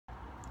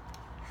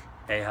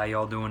Hey, how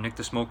y'all doing? Nick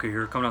the Smoker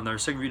here, coming out with another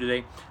cigarette review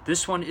today.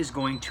 This one is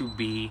going to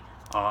be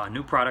a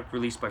new product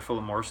released by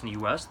Philip Morris in the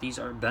U.S. These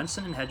are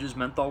Benson Hedges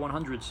Menthol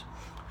 100s.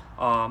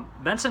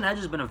 Benson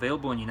Hedges has been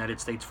available in the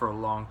United States for a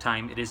long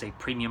time. It is a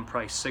premium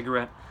price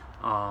cigarette,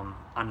 on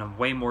the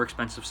way more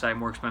expensive side,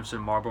 more expensive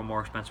than Marlboro,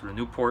 more expensive than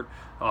Newport.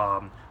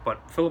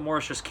 But Philip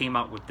Morris just came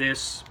out with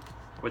this,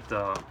 with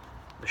the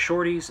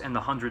shorties and the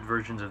 100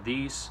 versions of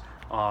these.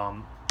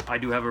 I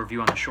do have a review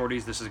on the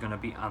shorties. This is going to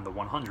be on the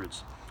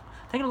 100s.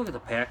 Taking a look at the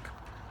pack.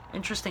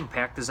 Interesting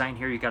pack design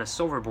here. You got a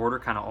silver border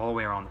kind of all the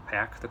way around the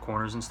pack, the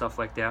corners and stuff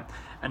like that.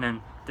 And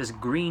then this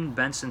green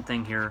Benson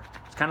thing here,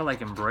 it's kind of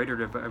like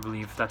embroidered, I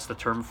believe that's the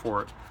term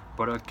for it.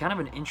 But kind of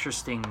an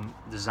interesting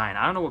design.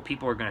 I don't know what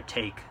people are going to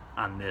take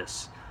on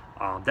this.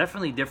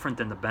 Definitely different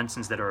than the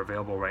Bensons that are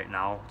available right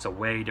now. It's a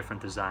way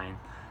different design.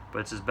 But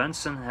it says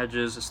Benson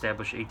Hedges,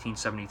 established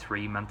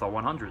 1873, Menthol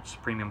 100s,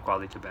 premium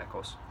quality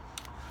tobaccos.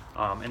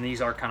 And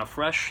these are kind of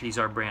fresh. These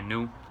are brand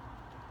new.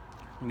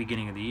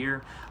 Beginning of the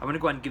year. I'm going to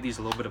go ahead and give these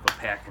a little bit of a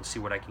pack and see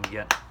what I can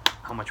get,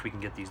 how much we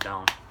can get these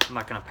down. I'm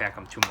not going to pack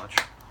them too much.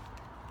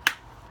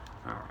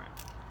 Alright.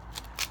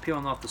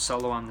 Peeling off the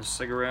cello on this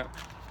cigarette.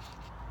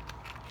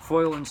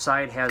 Foil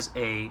inside has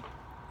a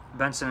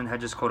Benson &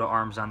 Hedges coat of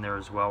arms on there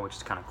as well, which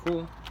is kind of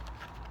cool.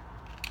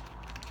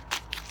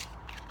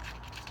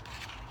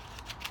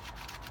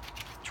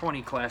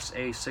 .20 Class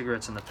A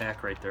cigarettes in the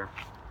pack right there.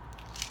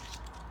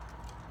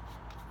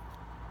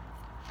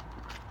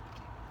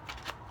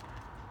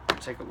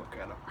 Take a look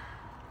at it.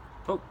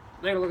 Oh,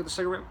 take a look at the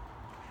cigarette.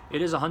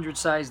 It is a 100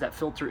 size. That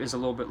filter is a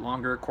little bit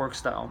longer, cork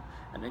style.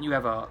 And then you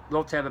have a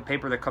little tab of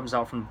paper that comes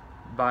out from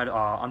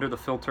under the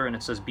filter, and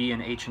it says B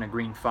and H in a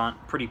green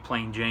font. Pretty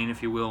plain Jane,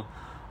 if you will.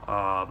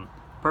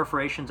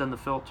 Perforations on the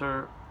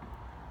filter.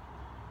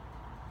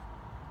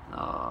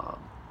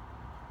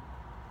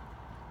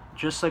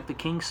 Just like the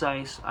king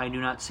size, I do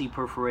not see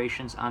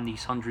perforations on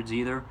these 100s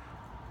either.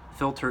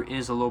 Filter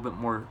is a little bit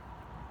more.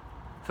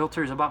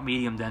 Filter is about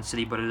medium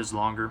density, but it is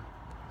longer,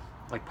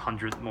 like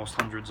most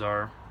 100s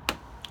are.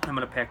 I'm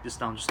going to pack this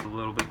down just a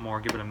little bit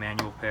more, give it a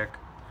manual pack.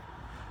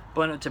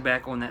 Blend of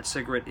tobacco in that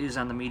cigarette is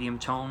on the medium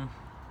tone.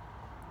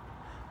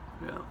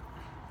 Yeah.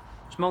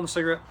 Smell the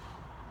cigarette.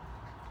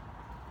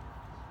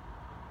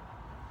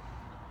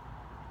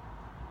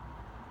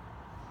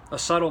 A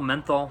subtle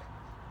menthol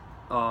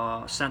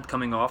scent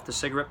coming off the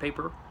cigarette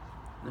paper,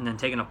 and then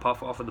taking a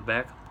puff off of the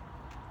back.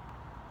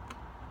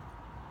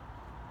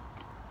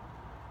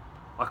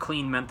 A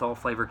clean menthol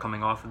flavor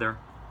coming off of there.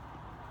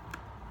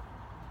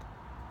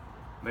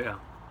 But yeah,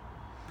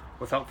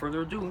 without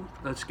further ado,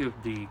 let's give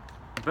the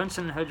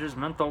Benson Hedges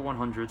Menthol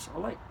 100s a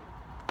light.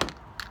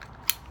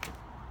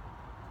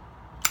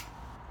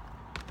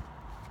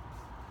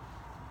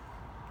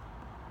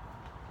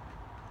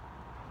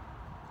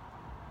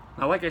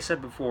 Now, like I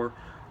said before,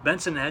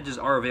 Benson Hedges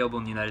are available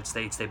in the United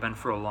States. They've been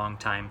for a long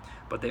time,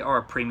 but they are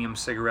a premium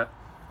cigarette.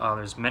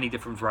 There's many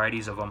different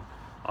varieties of them.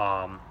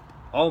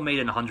 All made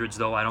in 100s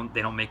though.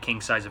 They don't make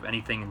king size of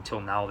anything until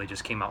now. They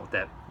just came out with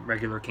that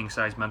regular king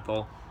size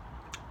menthol.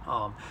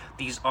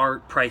 These are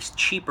priced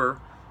cheaper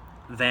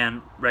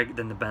than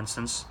the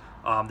Bensons.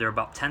 They're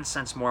about 10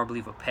 cents more, I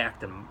believe, a pack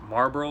than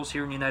Marlboros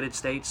here in the United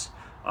States.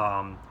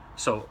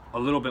 So a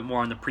little bit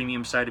more on the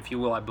premium side, if you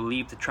will, I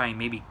believe, to try and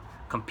maybe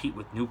compete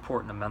with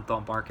Newport in the menthol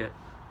market.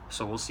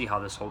 So we'll see how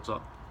this holds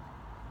up.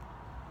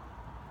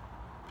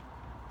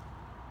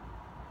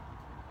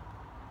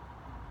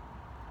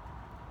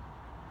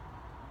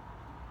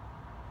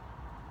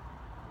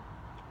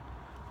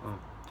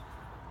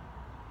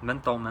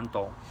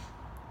 Menthol.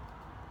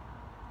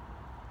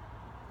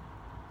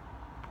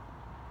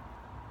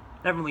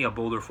 Definitely a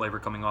bolder flavor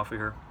coming off of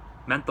here.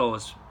 Menthol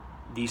is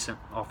decent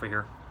off of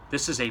here.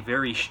 This is a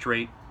very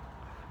straight,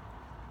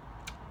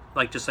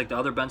 just like the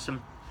other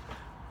Benson,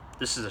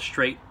 this is a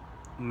straight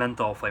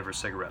menthol flavor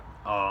cigarette.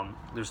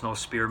 There's no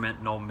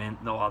spearmint, no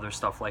mint, no other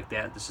stuff like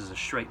that. This is a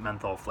straight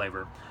menthol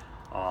flavor.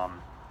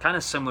 Kind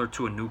of similar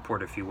to a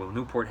Newport, if you will.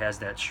 Newport has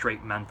that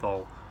straight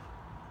menthol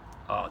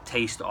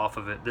taste off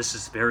of it. This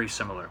is very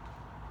similar.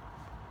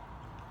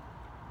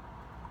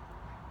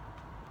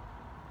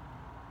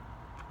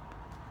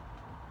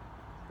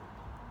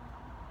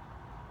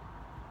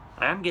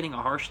 I am getting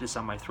a harshness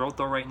on my throat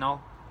though right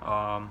now.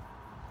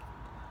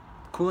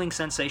 Cooling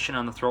sensation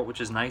on the throat,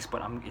 which is nice,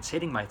 but it's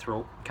hitting my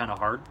throat kind of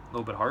hard, a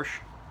little bit harsh.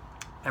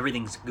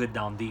 Everything's good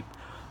down deep,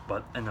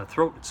 but in the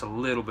throat it's a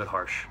little bit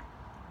harsh.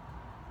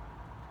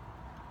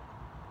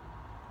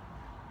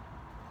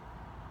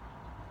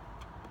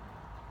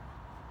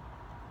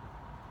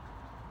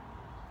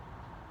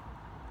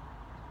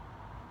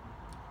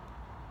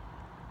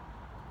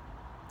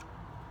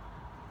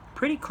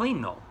 Pretty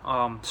clean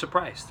though.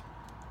 Surprised.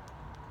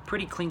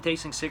 Pretty clean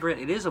tasting cigarette.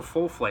 It is a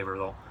full flavor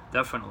though,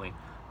 definitely.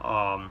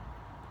 I'm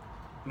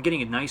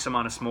getting a nice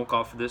amount of smoke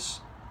off of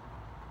this.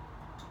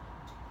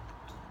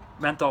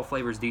 Menthol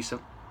flavor is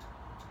decent.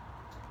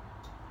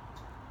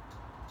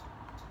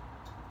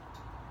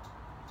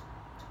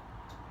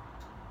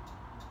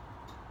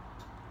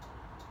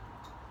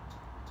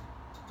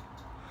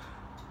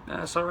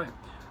 That's all right.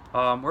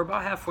 We're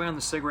about halfway on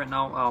the cigarette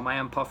now. I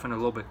am puffing a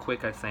little bit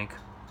quick, I think.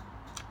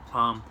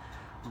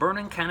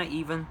 Burning kind of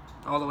even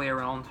all the way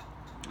around.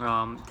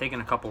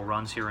 Taking a couple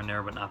runs here and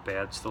there, but not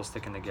bad. Still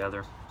sticking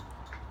together.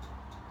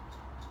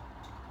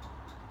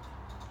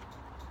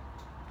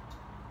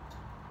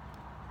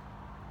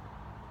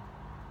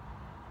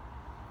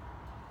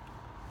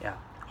 Yeah,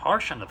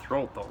 harsh on the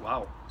throat though.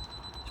 Wow,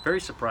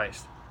 very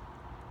surprised.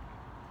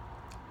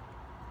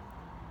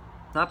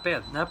 Not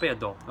bad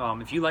though.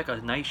 If you like a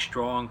nice,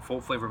 strong, full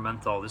flavor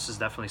menthol, this is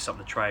definitely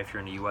something to try if you're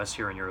in the U.S.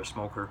 here and you're a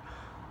smoker.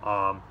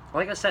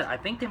 Like I said, I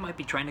think they might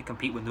be trying to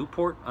compete with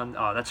Newport.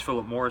 That's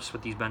Philip Morris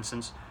with these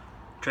Bensons,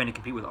 trying to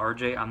compete with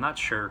RJ. I'm not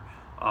sure,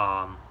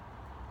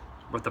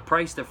 but the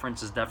price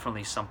difference is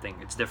definitely something.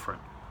 It's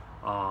different.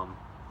 Like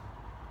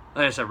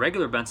I said,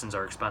 regular Bensons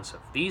are expensive.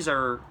 These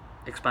are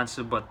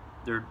expensive, but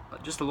they're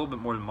just a little bit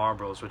more than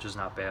Marlboros, which is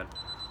not bad.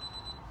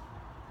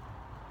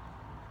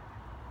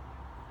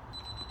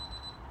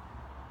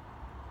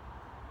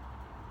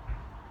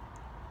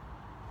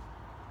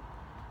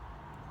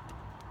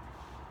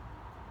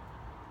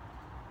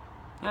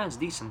 Yeah, it's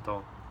decent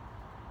though.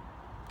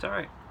 It's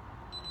alright.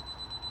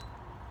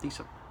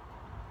 Decent.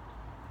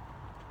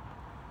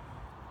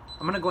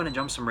 I'm going to go ahead and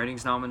jump some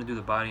ratings now. I'm going to do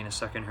the body in a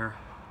second here.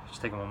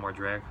 Just taking one more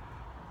drag.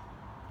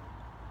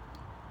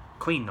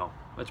 Clean though.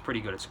 It's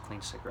pretty good. It's a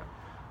clean cigarette.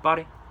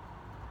 Body.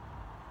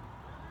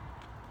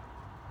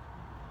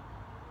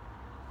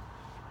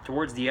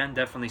 Towards the end,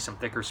 definitely some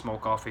thicker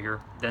smoke off of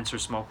here. Denser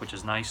smoke, which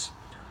is nice.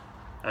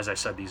 As I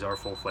said, these are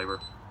full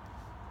flavor.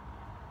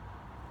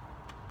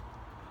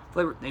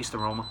 Flavor, nice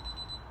aroma.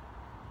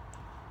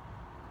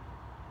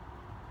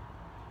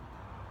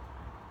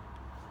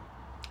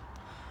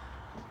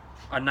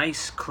 A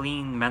nice,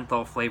 clean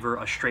menthol flavor,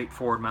 a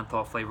straightforward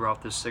menthol flavor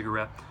off this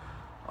cigarette.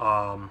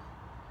 I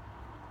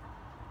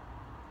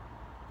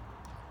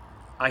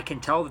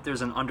can tell that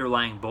there's an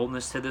underlying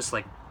boldness to this,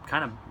 like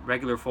kind of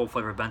regular full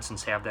flavor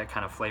Bensons have that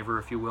kind of flavor,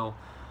 if you will.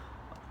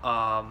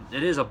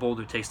 It is a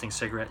bolder tasting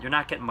cigarette. You're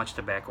not getting much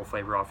tobacco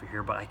flavor off of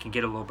here, but I can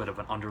get a little bit of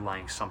an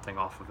underlying something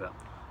off of it.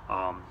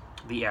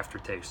 The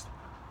aftertaste.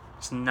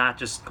 It's not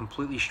just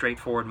completely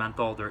straightforward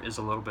menthol. There is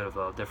a little bit of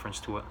a difference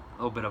to it, a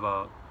little bit of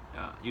a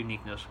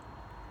uniqueness.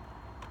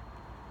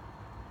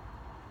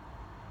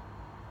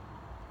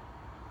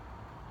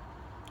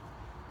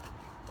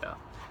 Yeah.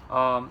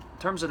 In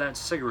terms of that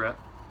cigarette,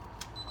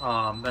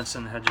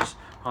 Benson Hedges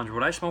 100.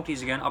 Would I smoke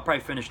these again? I'll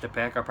probably finish the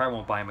pack. I probably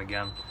won't buy them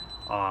again.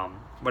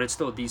 But it's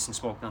still a decent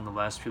smoke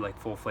nonetheless if you like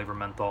full flavor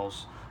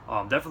menthols.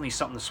 Definitely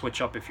something to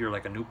switch up if you're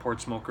like a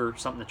Newport smoker.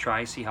 Something to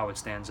try, see how it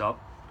stands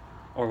up.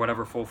 Or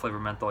whatever full flavor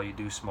menthol you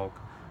do smoke.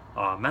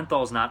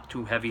 Menthol is not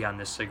too heavy on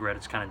this cigarette.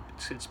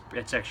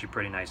 It's actually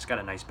pretty nice. It's got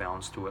a nice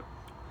balance to it.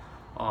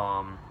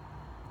 What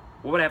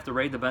would I have to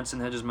rate the Benson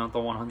Hedges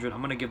Menthol 100? I'm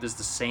going to give this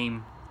the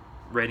same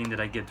rating that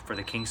I get for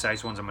the king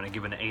size ones. I'm going to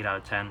give it an 8 out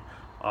of 10.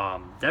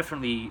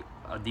 Definitely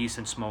a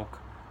decent smoke.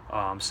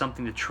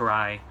 Something to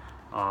try.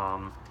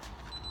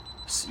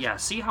 Yeah,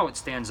 see how it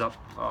stands up.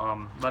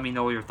 Let me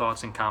know your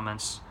thoughts and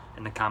comments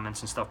in the comments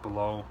and stuff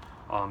below.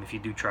 If you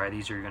do try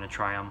these or you're going to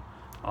try them.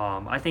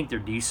 I think they're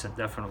decent,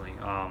 definitely.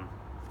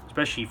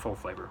 Especially full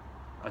flavor.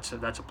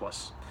 That's a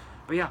plus.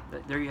 But yeah,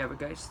 there you have it,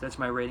 guys. That's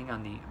my rating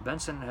on the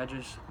Benson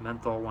Hedges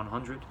Menthol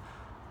 100.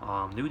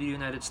 New to the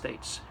United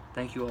States.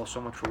 Thank you all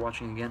so much for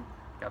watching again.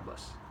 God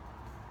bless.